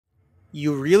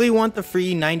You really want the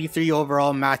free 93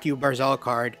 overall Mathew Barzal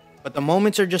card, but the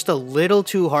moments are just a little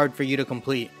too hard for you to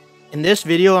complete. In this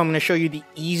video, I'm going to show you the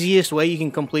easiest way you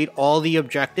can complete all the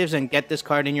objectives and get this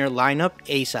card in your lineup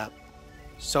ASAP.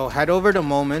 So head over to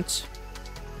moments,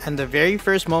 and the very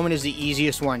first moment is the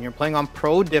easiest one. You're playing on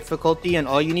pro difficulty, and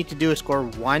all you need to do is score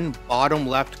one bottom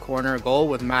left corner goal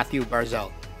with Mathew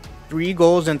Barzal. 3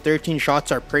 goals and 13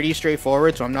 shots are pretty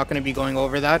straightforward, so I'm not going to be going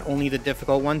over that, only the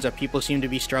difficult ones that people seem to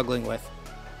be struggling with.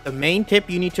 The main tip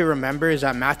you need to remember is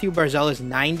that Mathew Barzal is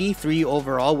 93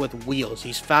 overall with wheels.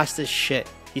 He's fast as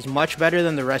shit. He's much better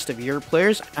than the rest of your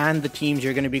players and the teams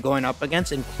you're going to be going up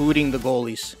against, including the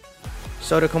goalies.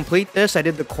 So to complete this, I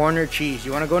did the corner cheese.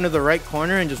 You want to go into the right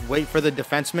corner and just wait for the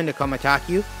defenseman to come attack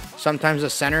you. Sometimes the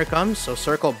center comes, so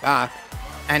circle back.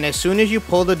 And as soon as you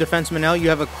pull the defenseman out, you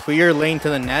have a clear lane to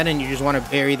the net and you just want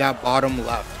to bury that bottom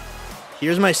left.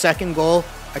 Here's my second goal.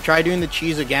 I tried doing the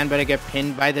cheese again, but I get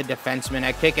pinned by the defenseman.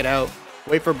 I kick it out,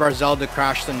 wait for Barzal to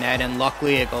crash the net, and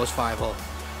luckily it goes 5-0.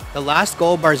 The last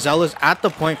goal, Barzal is at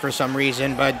the point for some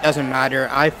reason, but it doesn't matter.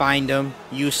 I find him,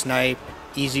 you snipe,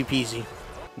 easy peasy.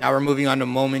 Now we're moving on to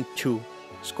moment 2.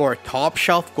 Score top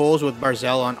shelf goals with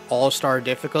Barzal on all-star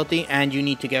difficulty, and you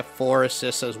need to get 4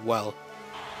 assists as well.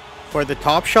 For the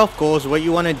top shelf goals, what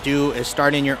you want to do is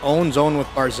start in your own zone with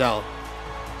Barzal.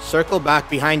 Circle back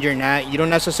behind your net. You don't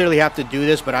necessarily have to do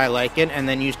this, but I like it, and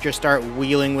then you just start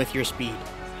wheeling with your speed.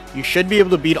 You should be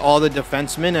able to beat all the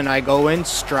defensemen, and I go in,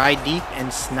 stride deep,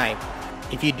 and snipe.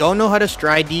 If you don't know how to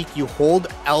stride deep, you hold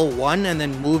L1 and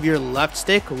then move your left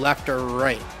stick left or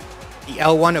right. The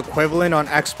L1 equivalent on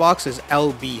Xbox is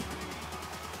LB.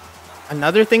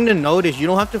 Another thing to note is you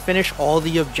don't have to finish all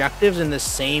the objectives in the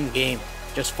same game.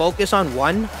 Just focus on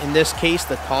one, in this case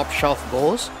the top shelf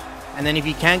goals, and then if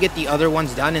you can't get the other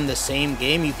ones done in the same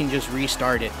game, you can just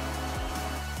restart it.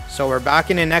 So we're back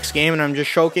in the next game, and I'm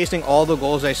just showcasing all the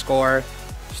goals I score.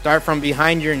 Start from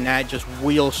behind your net, just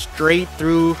wheel straight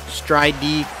through, stride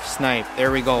deep, snipe.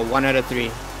 There we go, 1 out of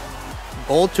 3.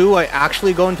 Goal 2, I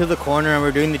actually go into the corner and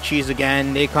we're doing the cheese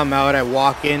again. They come out, I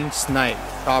walk in, snipe.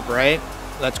 Top right,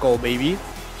 let's go baby.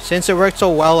 Since it worked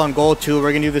so well on goal 2, we're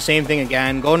going to do the same thing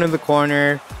again. Go into the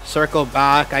corner, circle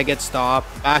back, I get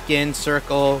stopped. Back in,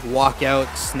 circle, walk out,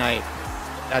 snipe.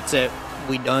 That's it,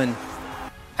 we done.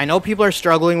 I know people are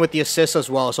struggling with the assists as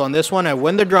well, so on this one, I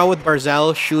win the draw with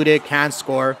Barzal, shoot it, can't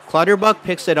score. Clutterbuck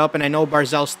picks it up, and I know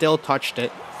Barzal still touched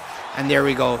it. And there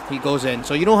we go, he goes in.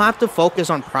 So you don't have to focus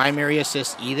on primary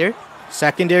assists either.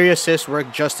 Secondary assists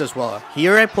work just as well.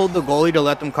 Here I pulled the goalie to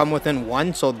let them come within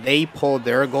 1, so they pulled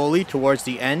their goalie towards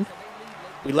the end.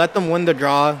 We let them win the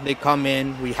draw, they come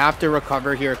in. We have to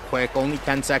recover here quick, only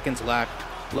 10 seconds left.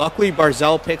 Luckily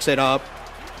Barzal picks it up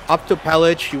to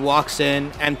Pellich, he walks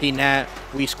in, empty net,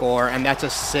 we score, and that's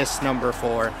assist number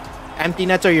 4. Empty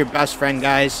nets are your best friend,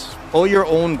 guys. Pull your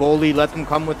own goalie, let them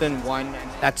come within 1.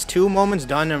 That's 2 moments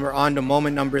done, and we're on to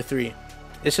moment number 3.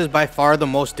 This is by far the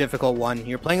most difficult one.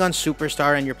 You're playing on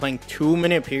Superstar and you're playing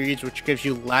 2-minute periods, which gives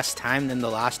you less time than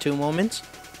the last 2 moments.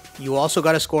 You also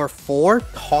got to score 4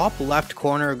 top left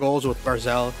corner goals with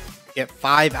Barzal, get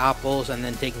 5 apples, and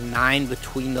then take 9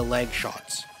 between the leg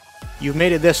shots. You've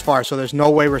made it this far, so there's no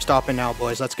way we're stopping now,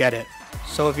 boys. Let's get it.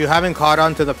 So if you haven't caught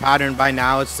on to the pattern by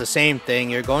now, it's the same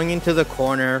thing. You're going into the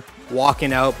corner,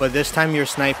 walking out, but this time you're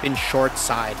sniping short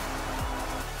side.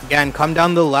 Again, come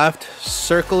down the left,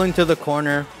 circle into the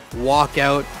corner, walk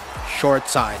out, short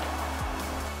side.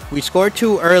 We scored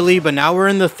 2 early, but now we're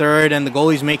in the 3rd, and the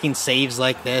goalie's making saves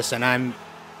like this, and I'm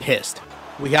pissed.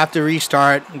 We have to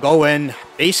restart, go in,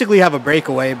 basically have a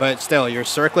breakaway, but still, you're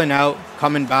circling out,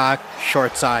 coming back,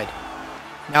 short side.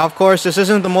 Now, of course, this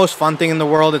isn't the most fun thing in the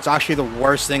world. It's actually the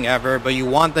worst thing ever, but you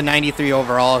want the 93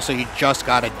 overall, so you just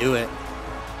gotta do it.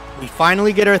 We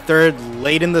finally get our 3rd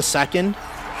late in the 2nd.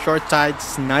 Short side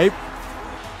snipe,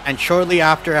 and shortly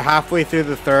after, halfway through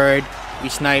the 3rd, we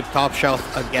snipe top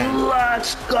shelf again.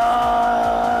 Let's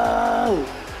go!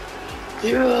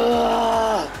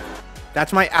 Yeah!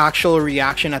 That's my actual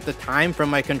reaction at the time from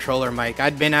my controller mic.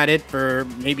 I'd been at it for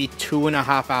maybe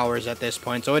 2.5 hours at this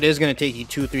point, so it is going to take you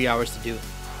 2-3 hours to do.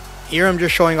 Here I'm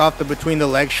just showing off the between the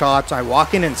leg shots. I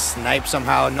walk in and snipe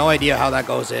somehow, no idea how that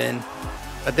goes in.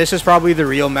 But this is probably the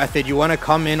real method. You want to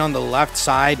come in on the left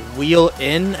side, wheel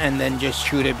in, and then just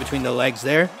shoot it between the legs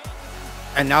there.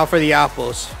 And now for the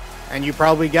apples. And you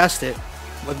probably guessed it.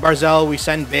 With Barzal, we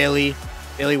send Bailey.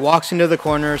 Bailey walks into the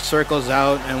corner, circles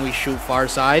out, and we shoot far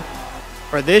side.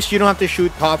 For this, you don't have to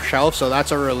shoot top shelf, so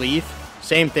that's a relief.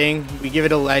 Same thing, we give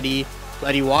it a Letty.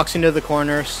 Letty walks into the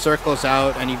corner, circles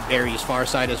out, and he buries far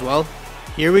side as well.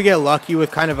 Here we get lucky with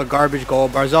kind of a garbage goal.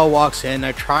 Barzal walks in.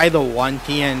 I try the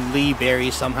 1T and Lee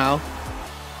buries somehow.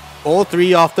 Goal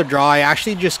 3 off the draw. I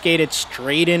actually just skated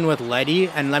straight in with Letty,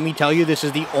 and let me tell you, this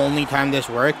is the only time this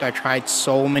worked. I tried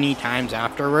so many times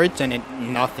afterwards, and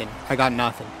nothing. I got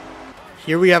nothing.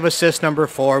 Here we have assist number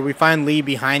 4. We find Lee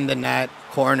behind the net,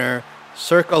 corner,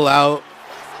 circle out,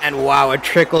 and wow, it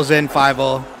trickles in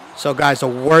 5-0. So guys, the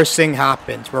worst thing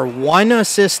happens. We're 1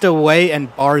 assist away,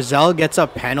 and Barzal gets a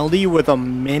penalty with a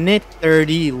minute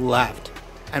 30 left.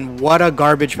 And what a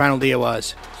garbage penalty it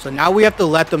was. So now we have to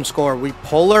let them score. We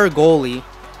pull our goalie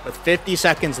with 50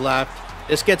 seconds left.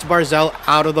 This gets Barzal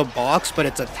out of the box, but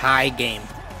it's a tie game.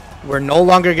 We're no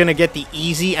longer going to get the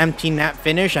easy empty net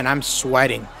finish, and I'm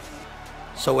sweating.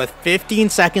 So with 15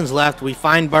 seconds left, we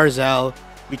find Barzal.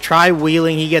 We try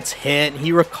wheeling. He gets hit.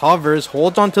 He recovers,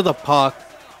 holds onto the puck,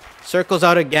 circles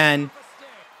out again,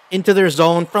 into their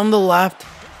zone from the left,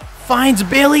 finds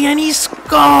Bailey, and he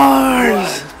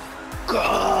scores!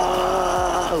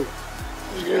 Go!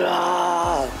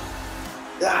 Yeah!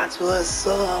 That's what's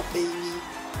up, baby.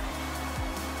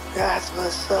 That's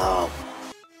what's up.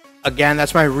 Again,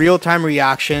 that's my real-time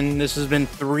reaction. This has been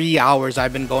 3 hours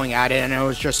I've been going at it, and I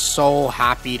was just so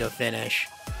happy to finish.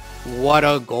 What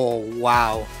a goal.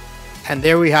 Wow. And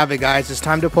there we have it, guys. It's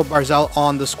time to put Barzal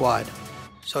on the squad.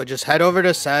 So just head over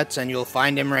to sets, and you'll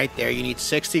find him right there. You need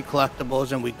 60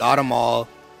 collectibles, and we got them all.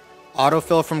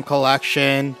 Autofill from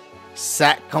collection.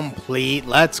 Set complete.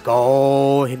 Let's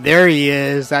go. There he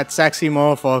is. That sexy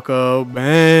motherfucker.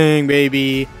 Bang,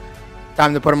 baby.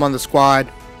 Time to put him on the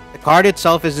squad. The card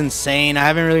itself is insane. I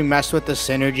haven't really messed with the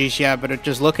synergies yet, but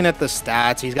just looking at the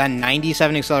stats, he's got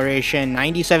 97 acceleration,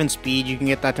 97 speed. You can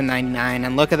get that to 99.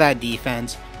 And look at that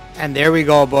defense. And there we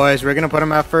go, boys. We're going to put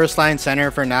him at first line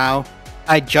center for now.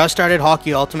 I just started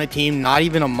Hockey Ultimate Team not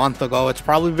even a month ago. It's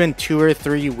probably been 2 or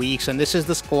 3 weeks, and this is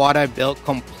the squad I built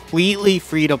completely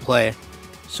free to play.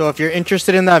 So if you're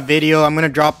interested in that video, I'm going to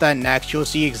drop that next. You'll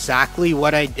see exactly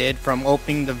what I did from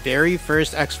opening the very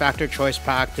first X Factor choice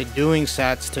pack to doing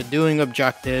sets to doing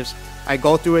objectives. I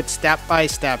go through it step by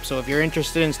step. So if you're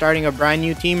interested in starting a brand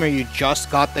new team or you just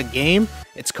got the game,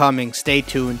 it's coming. Stay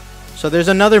tuned. So there's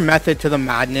another method to the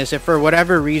madness. If for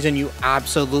whatever reason you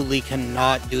absolutely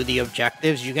cannot do the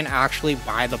objectives, you can actually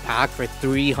buy the pack for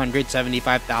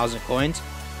 375,000 coins.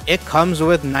 It comes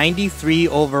with 93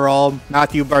 overall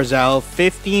Mathew Barzal,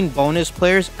 15 bonus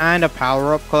players, and a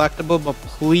power-up collectible, but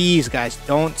please guys,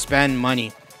 don't spend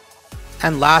money.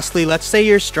 And lastly, let's say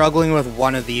you're struggling with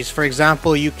one of these. For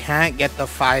example, you can't get the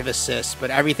 5 assists,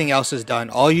 but everything else is done.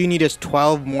 All you need is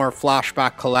 12 more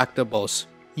flashback collectibles.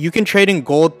 You can trade in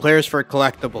gold players for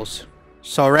collectibles.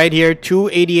 So right here,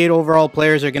 288 overall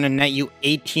players are going to net you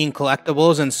 18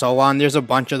 collectibles and so on. There's a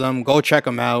bunch of them. Go check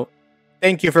them out.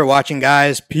 Thank you for watching,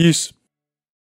 guys. Peace.